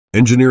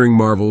Engineering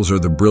marvels are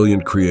the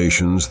brilliant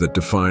creations that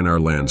define our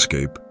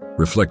landscape,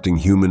 reflecting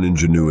human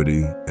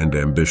ingenuity and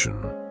ambition.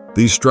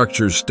 These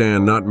structures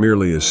stand not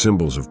merely as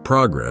symbols of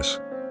progress,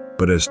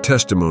 but as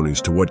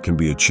testimonies to what can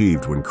be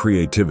achieved when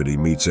creativity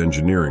meets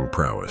engineering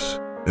prowess.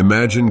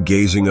 Imagine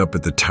gazing up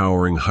at the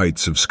towering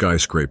heights of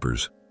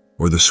skyscrapers,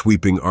 or the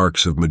sweeping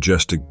arcs of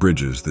majestic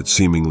bridges that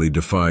seemingly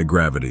defy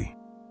gravity,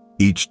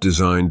 each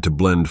designed to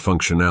blend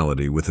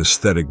functionality with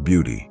aesthetic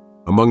beauty.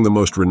 Among the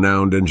most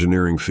renowned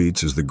engineering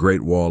feats is the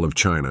Great Wall of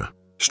China.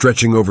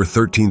 Stretching over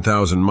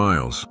 13,000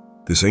 miles,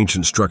 this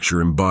ancient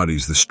structure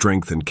embodies the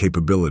strength and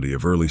capability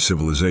of early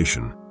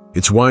civilization.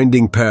 Its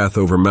winding path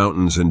over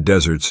mountains and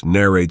deserts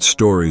narrates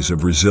stories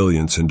of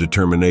resilience and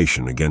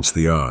determination against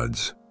the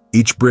odds.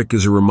 Each brick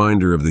is a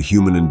reminder of the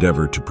human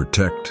endeavor to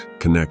protect,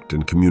 connect,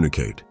 and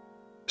communicate,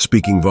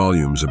 speaking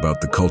volumes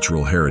about the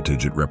cultural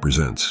heritage it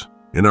represents.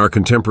 In our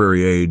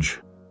contemporary age,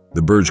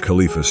 the Burj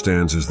Khalifa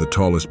stands as the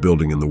tallest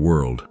building in the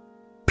world,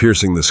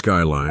 piercing the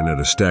skyline at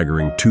a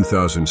staggering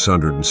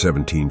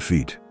 2,617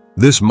 feet.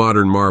 This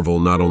modern marvel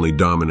not only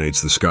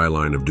dominates the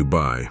skyline of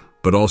Dubai,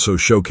 but also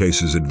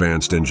showcases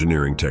advanced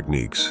engineering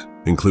techniques,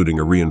 including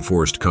a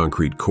reinforced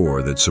concrete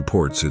core that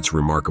supports its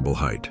remarkable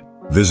height.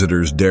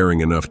 Visitors daring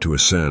enough to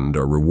ascend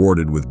are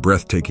rewarded with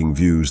breathtaking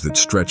views that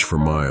stretch for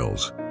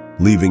miles,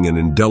 leaving an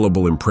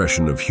indelible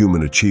impression of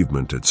human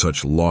achievement at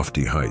such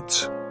lofty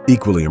heights.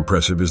 Equally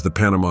impressive is the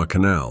Panama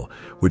Canal,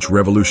 which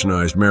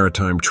revolutionized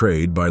maritime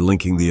trade by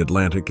linking the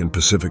Atlantic and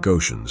Pacific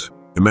Oceans.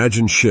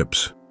 Imagine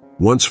ships,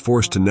 once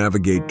forced to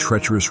navigate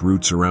treacherous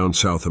routes around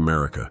South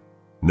America,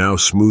 now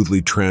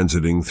smoothly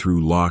transiting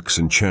through locks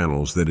and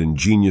channels that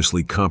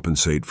ingeniously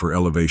compensate for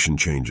elevation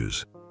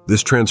changes.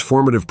 This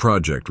transformative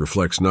project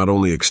reflects not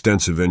only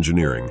extensive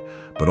engineering,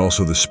 but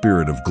also the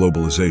spirit of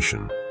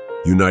globalization,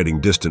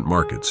 uniting distant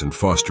markets and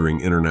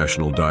fostering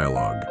international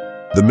dialogue.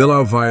 The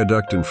Millau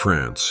Viaduct in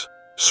France,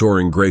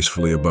 soaring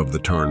gracefully above the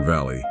Tarn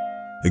Valley,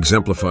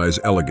 exemplifies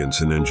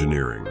elegance in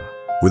engineering.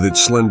 With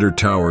its slender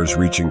towers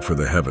reaching for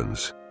the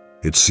heavens,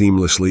 it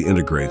seamlessly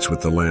integrates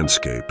with the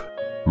landscape,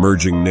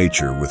 merging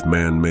nature with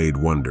man-made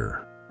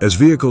wonder. As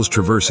vehicles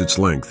traverse its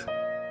length,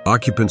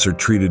 occupants are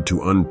treated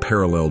to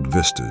unparalleled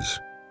vistas,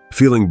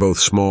 feeling both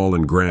small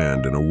and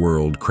grand in a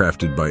world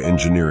crafted by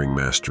engineering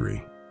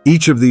mastery.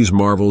 Each of these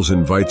marvels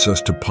invites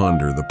us to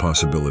ponder the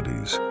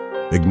possibilities,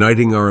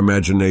 igniting our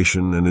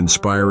imagination and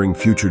inspiring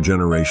future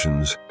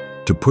generations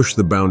to push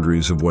the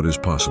boundaries of what is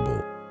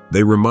possible.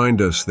 They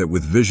remind us that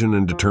with vision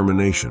and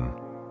determination,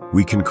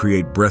 we can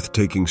create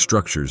breathtaking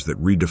structures that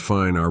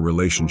redefine our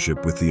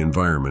relationship with the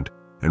environment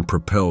and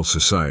propel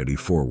society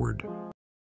forward.